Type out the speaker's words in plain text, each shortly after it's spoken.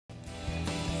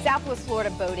Southwest Florida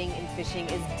boating and fishing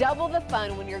is double the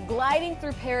fun when you're gliding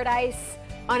through paradise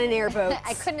on an airboat.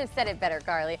 I couldn't have said it better,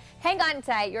 Carly. Hang on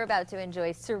tight. You're about to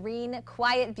enjoy serene,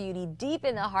 quiet beauty deep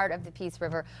in the heart of the Peace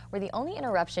River, where the only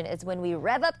interruption is when we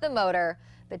rev up the motor.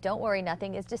 But don't worry,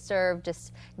 nothing is disturbed,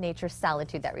 just nature's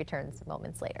solitude that returns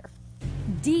moments later.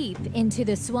 Deep into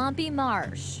the swampy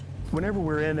marsh. Whenever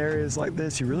we're in areas like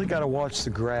this, you really got to watch the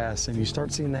grass, and you start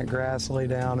seeing that grass lay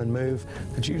down and move.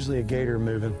 It's usually a gator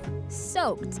moving.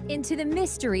 Soaked into the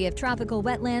mystery of tropical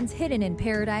wetlands hidden in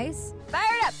paradise. Fire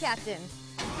it up, Captain.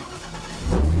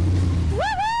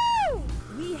 Woohoo!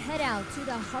 We head out to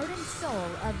the heart and soul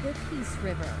of the Peace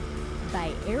River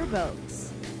by airboat.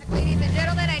 Ladies and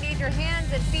gentlemen, I need your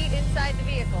hands and feet inside the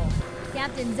vehicle.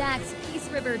 Captain Zach's Peace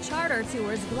River charter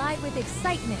tours glide with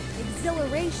excitement,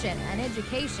 exhilaration, and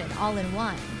education all in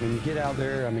one. When you get out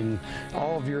there, I mean,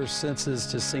 all of your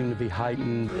senses just seem to be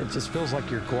heightened. It just feels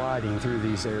like you're gliding through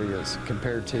these areas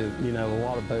compared to, you know, a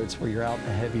lot of boats where you're out in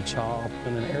a heavy chop.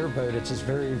 In an airboat, it's just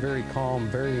very, very calm,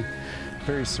 very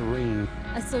serene.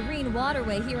 A serene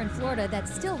waterway here in Florida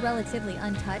that's still relatively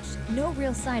untouched. No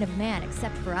real sign of man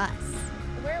except for us.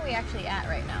 Where are we actually at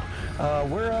right now?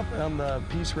 We're up on the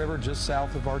Peace River just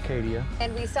south of Arcadia.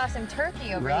 And we saw some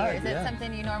turkey over here. Is it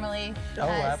something you normally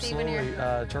see when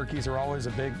you're... Turkeys are always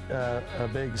a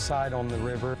big sight on the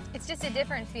river. It's just a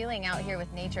different feeling out here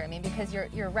with nature. I mean, because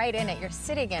you're right in it, you're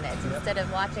sitting in it instead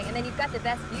of watching. And then you've got the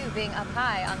best view being up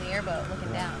high on the airboat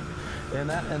looking down. And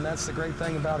that's the great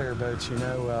thing about airboats, you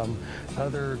know.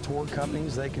 Other tour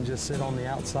companies, they can just sit on the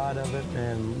outside of it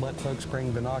and let folks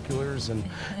bring binoculars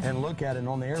and look at it. And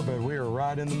on the airboat, we are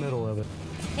right in the middle of it.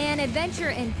 An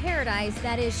adventure in paradise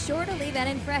that is sure to leave an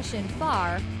impression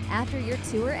far after your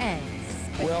tour ends.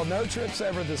 Well, no trip's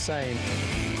ever the same.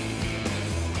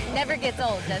 Never gets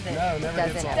old, does it? No, never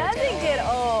gets old. Doesn't get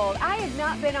old. I have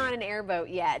not been on an airboat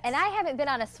yet. And I haven't been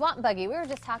on a swamp buggy. We were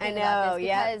just talking about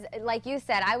this because, like you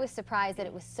said, I was surprised that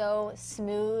it was so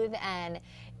smooth, and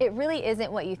it really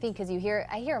isn't what you think, because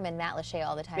I hear them in Matlacha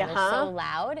all the time. They're so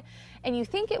loud, and you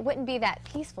think it wouldn't be that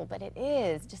peaceful, but it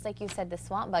is. Just like you said, the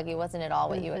swamp buggy wasn't at all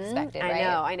what you expected, right?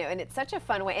 I know, and it's such a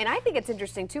fun way. And I think it's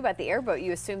interesting too about the airboat.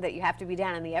 You assume that you have to be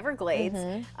down in the Everglades,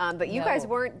 but you guys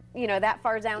weren't, you know, that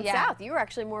far down south. You were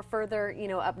actually more further, you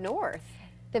know, up north.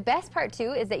 The best part,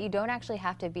 too, is that you don't actually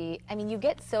have to be, I mean, you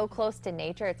get so close to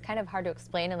nature, it's kind of hard to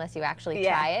explain unless you actually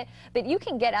try it. But you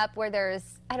can get up where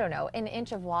there's, I don't know, an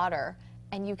inch of water,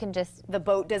 and you can just... The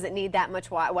boat doesn't need that much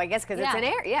water. Well, I guess because it's an the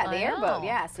airboat,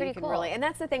 so pretty you can cool. really... And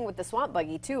that's the thing with the swamp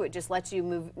buggy, too. It just lets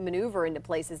you maneuver into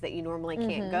places that you normally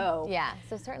can't go. Yeah,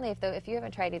 so certainly if you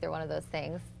haven't tried either one of those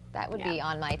things, that would be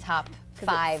on my top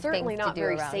 5 it's certainly things to do not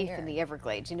very around safe here. in the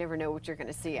Everglades. You never know what you're going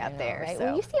to see out there. Right? So.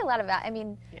 Well, you see a lot of, I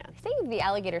mean, they say the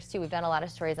alligators too. We've done a lot of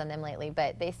stories on them lately,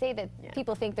 but they say that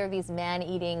people think they're these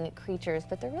man-eating creatures,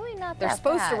 but they're really not. They're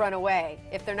supposed to run away.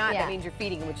 If they're not, that means you're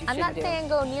feeding them, which you shouldn't do. I'm not saying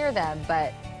go near them,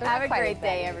 but have a great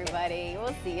day, everybody.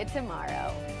 We'll see you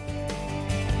tomorrow.